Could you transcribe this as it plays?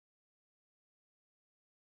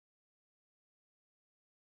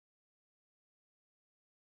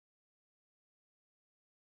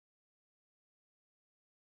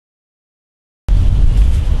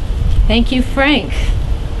Thank you, Frank.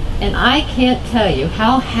 And I can't tell you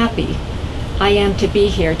how happy I am to be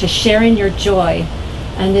here to share in your joy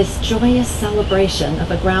and this joyous celebration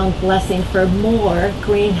of a ground blessing for more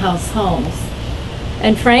greenhouse homes.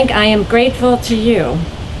 And Frank, I am grateful to you.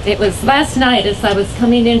 It was last night as I was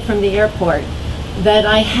coming in from the airport that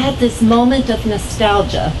I had this moment of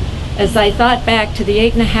nostalgia as I thought back to the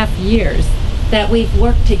 8.5 years that we've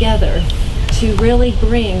worked together to really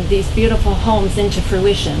bring these beautiful homes into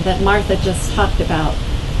fruition that Martha just talked about.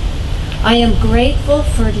 I am grateful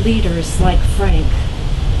for leaders like Frank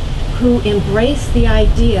who embrace the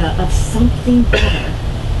idea of something better,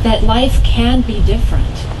 that life can be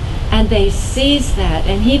different. And they seized that,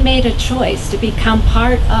 and he made a choice to become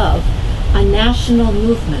part of a national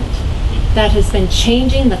movement that has been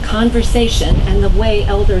changing the conversation and the way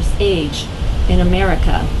elders age in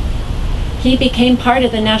America. He became part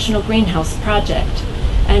of the National Greenhouse Project,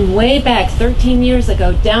 and way back 13 years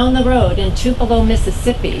ago, down the road in Tupelo,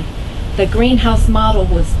 Mississippi, the greenhouse model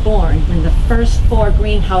was born when the first 4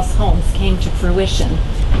 greenhouse homes came to fruition.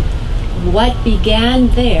 What began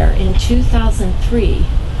there in 2003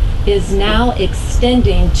 is now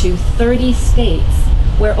extending to 30 states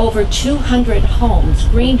where over 200 homes,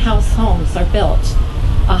 greenhouse homes, are built,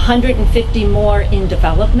 150 more in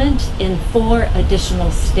development in 4 additional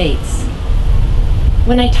states.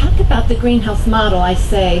 When I talk about the greenhouse model, I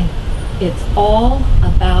say it's all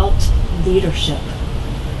about leadership.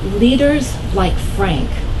 Leaders like Frank,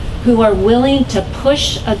 who are willing to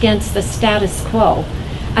push against the status quo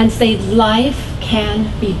and say life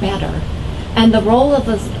can be better. And the role of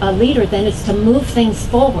a leader then is to move things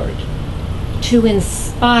forward, to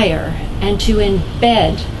inspire and to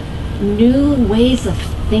embed new ways of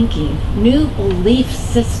thinking, new belief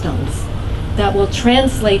systems that will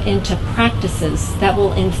translate into practices that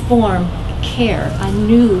will inform care, a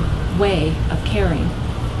new way of caring.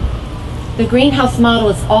 The greenhouse model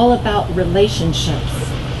is all about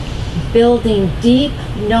relationships, building deep,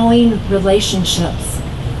 knowing relationships,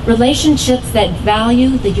 relationships that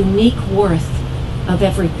value the unique worth of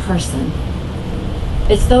every person.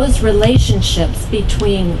 It's those relationships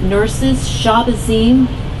between nurses, Shabazim,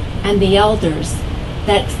 and the elders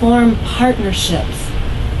that form partnerships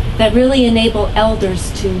that really enable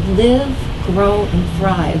elders to live, grow, and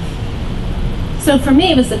thrive. So for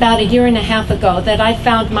me, it was about 1.5 years ago that I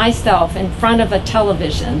found myself in front of a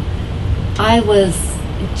television. I was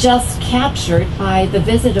just captured by the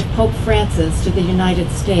visit of Pope Francis to the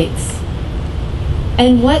United States.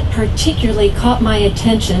 And what particularly caught my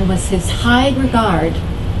attention was his high regard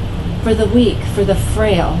for the weak, for the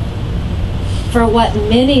frail, for what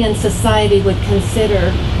many in society would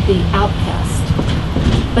consider the outcast.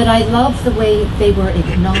 But I love the way they were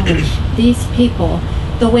acknowledged, these people,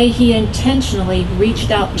 the way he intentionally reached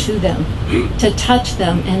out to them, to touch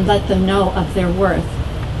them and let them know of their worth.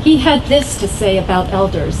 He had this to say about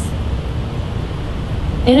elders.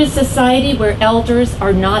 In a society where elders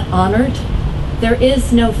are not honored, there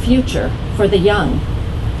is no future for the young.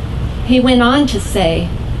 He went on to say,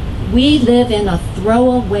 we live in a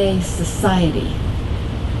throwaway society,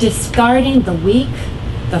 discarding the weak,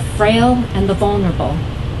 the frail, and the vulnerable,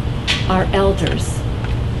 our elders.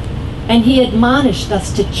 And he admonished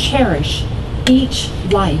us to cherish each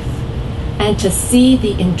life and to see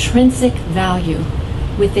the intrinsic value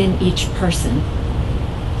within each person.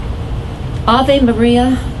 Ave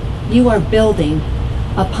Maria, you are building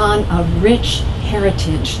upon a rich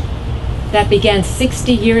heritage that began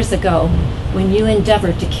 60 years ago when you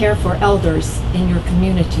endeavored to care for elders in your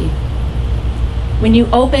community. When you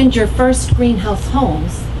opened your first greenhouse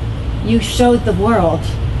homes, you showed the world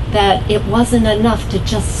that it wasn't enough to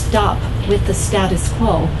just stop with the status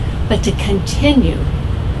quo, but to continue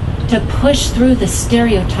to push through the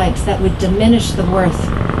stereotypes that would diminish the worth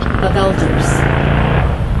of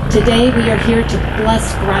elders. Today we are here to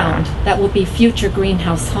bless ground that will be future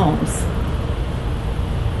greenhouse homes.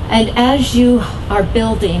 And as you are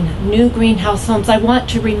building new greenhouse homes, I want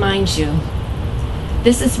to remind you,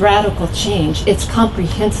 this is radical change. It's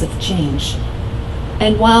comprehensive change.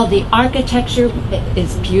 And while the architecture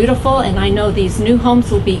is beautiful, and I know these new homes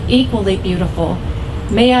will be equally beautiful,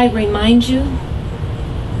 may I remind you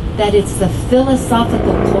that it's the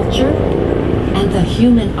philosophical culture and the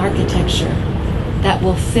human architecture that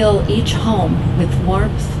will fill each home with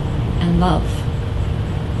warmth and love.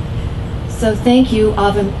 So thank you,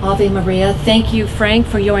 Ave Maria. Thank you, Frank,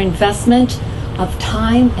 for your investment of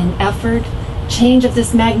time and effort. Change of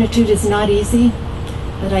this magnitude is not easy,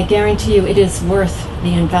 but I guarantee you it is worth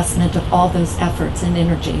the investment of all those efforts and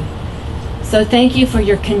energy. So thank you for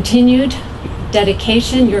your continued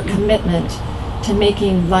dedication, your commitment to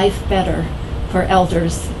making life better for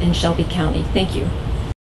elders in Shelby County. Thank you.